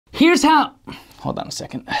Here's how, hold on a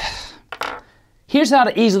second. Here's how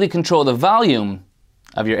to easily control the volume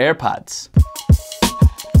of your AirPods.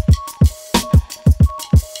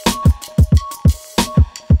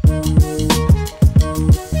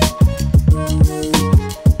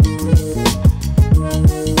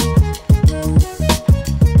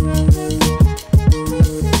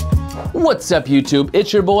 What's up, YouTube?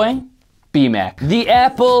 It's your boy, B-Mac. The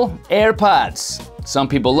Apple AirPods. Some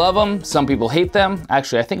people love them, some people hate them.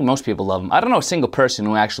 Actually, I think most people love them. I don't know a single person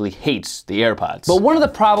who actually hates the AirPods. But one of the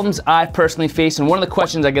problems I personally face, and one of the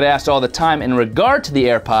questions I get asked all the time in regard to the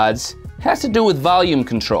AirPods, has to do with volume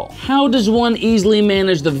control. How does one easily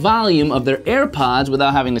manage the volume of their AirPods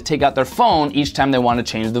without having to take out their phone each time they want to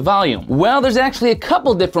change the volume? Well, there's actually a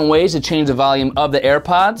couple different ways to change the volume of the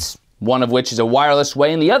AirPods. One of which is a wireless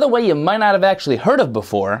way, and the other way you might not have actually heard of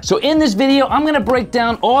before. So in this video, I'm gonna break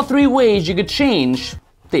down all three ways you could change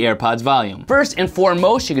the AirPods volume. First and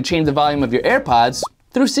foremost, you could change the volume of your AirPods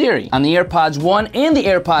through Siri. On the AirPods 1 and the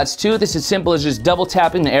AirPods 2, this is as simple as just double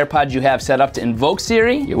tapping the AirPods you have set up to invoke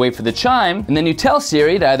Siri. You wait for the chime, and then you tell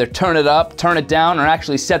Siri to either turn it up, turn it down, or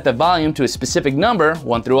actually set the volume to a specific number,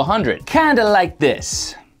 1 through 100. Kinda like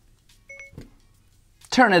this.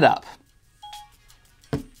 Turn it up.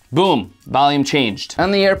 Boom, volume changed.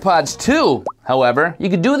 On the AirPods 2, however, you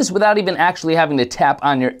could do this without even actually having to tap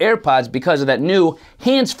on your AirPods because of that new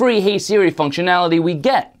hands-free Hey Siri functionality we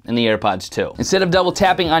get in the AirPods 2. Instead of double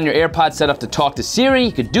tapping on your AirPods set up to talk to Siri,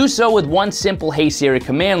 you could do so with one simple Hey Siri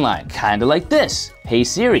command line, kinda like this. Hey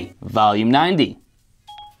Siri, volume 90.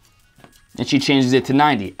 And she changes it to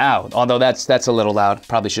 90. Ow, although that's a little loud.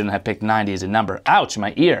 Probably shouldn't have picked 90 as a number. Ouch,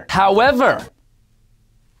 my ear. However,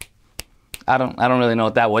 I don't really know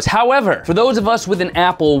what that was. However, for those of us with an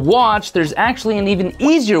Apple Watch, there's actually an even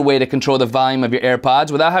easier way to control the volume of your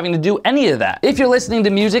AirPods without having to do any of that. If you're listening to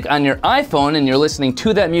music on your iPhone and you're listening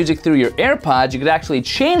to that music through your AirPods, you could actually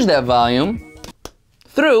change that volume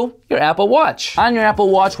through your Apple Watch. On your Apple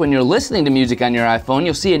Watch, when you're listening to music on your iPhone,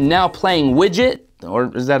 you'll see a now playing widget,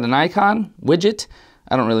 or is that an icon? Widget?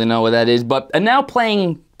 I don't really know what that is, but a now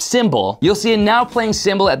playing symbol. You'll see a now playing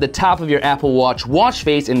symbol at the top of your Apple Watch watch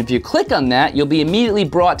face, and if you click on that, you'll be immediately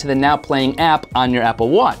brought to the now playing app on your Apple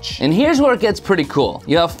Watch. And here's where it gets pretty cool.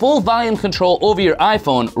 You have full volume control over your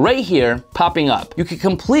iPhone right here, popping up. You can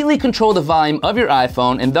completely control the volume of your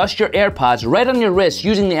iPhone and thus your AirPods right on your wrist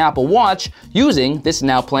using the Apple Watch using this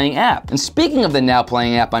now playing app. And speaking of the now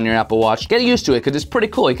playing app on your Apple Watch, get used to it because it's pretty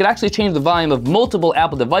cool. You could actually change the volume of multiple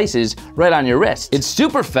Apple devices right on your wrist. It's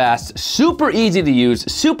super fast, super easy to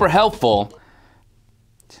use, super helpful.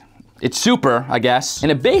 It's super, I guess. And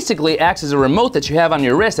it basically acts as a remote that you have on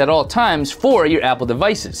your wrist at all times for your Apple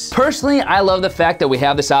devices. Personally, I love the fact that we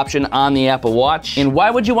have this option on the Apple Watch. And why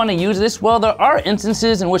would you want to use this? Well, there are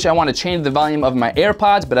instances in which I want to change the volume of my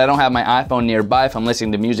AirPods, but I don't have my iPhone nearby if I'm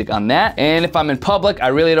listening to music on that. And if I'm in public, I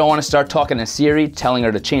really don't want to start talking to Siri, telling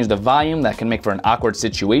her to change the volume. That can make for an awkward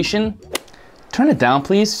situation. Turn it down,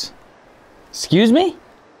 please. Excuse me?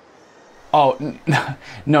 Oh,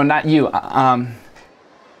 no, not you.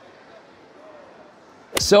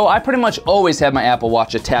 So I pretty much always have my Apple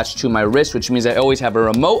Watch attached to my wrist, which means I always have a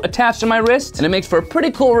remote attached to my wrist, and it makes for a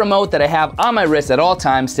pretty cool remote that I have on my wrist at all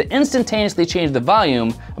times to instantaneously change the volume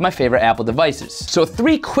of my favorite Apple devices. So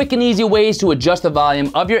 3 quick and easy ways to adjust the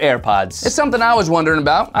volume of your AirPods. It's something I was wondering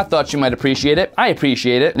about. I thought you might appreciate it. I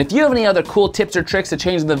appreciate it. And if you have any other cool tips or tricks to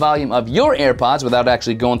change the volume of your AirPods without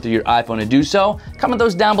actually going through your iPhone to do so, comment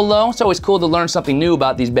those down below. It's always cool to learn something new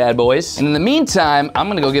about these bad boys. And in the meantime, I'm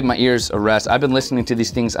gonna go give my ears a rest. I've been listening to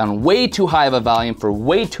these things on way too high of a volume for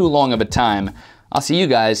way too long of a time. I'll see you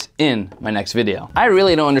guys in my next video. I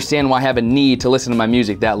really don't understand why I have a need to listen to my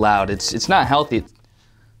music that loud. It's not healthy.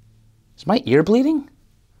 Is my ear bleeding?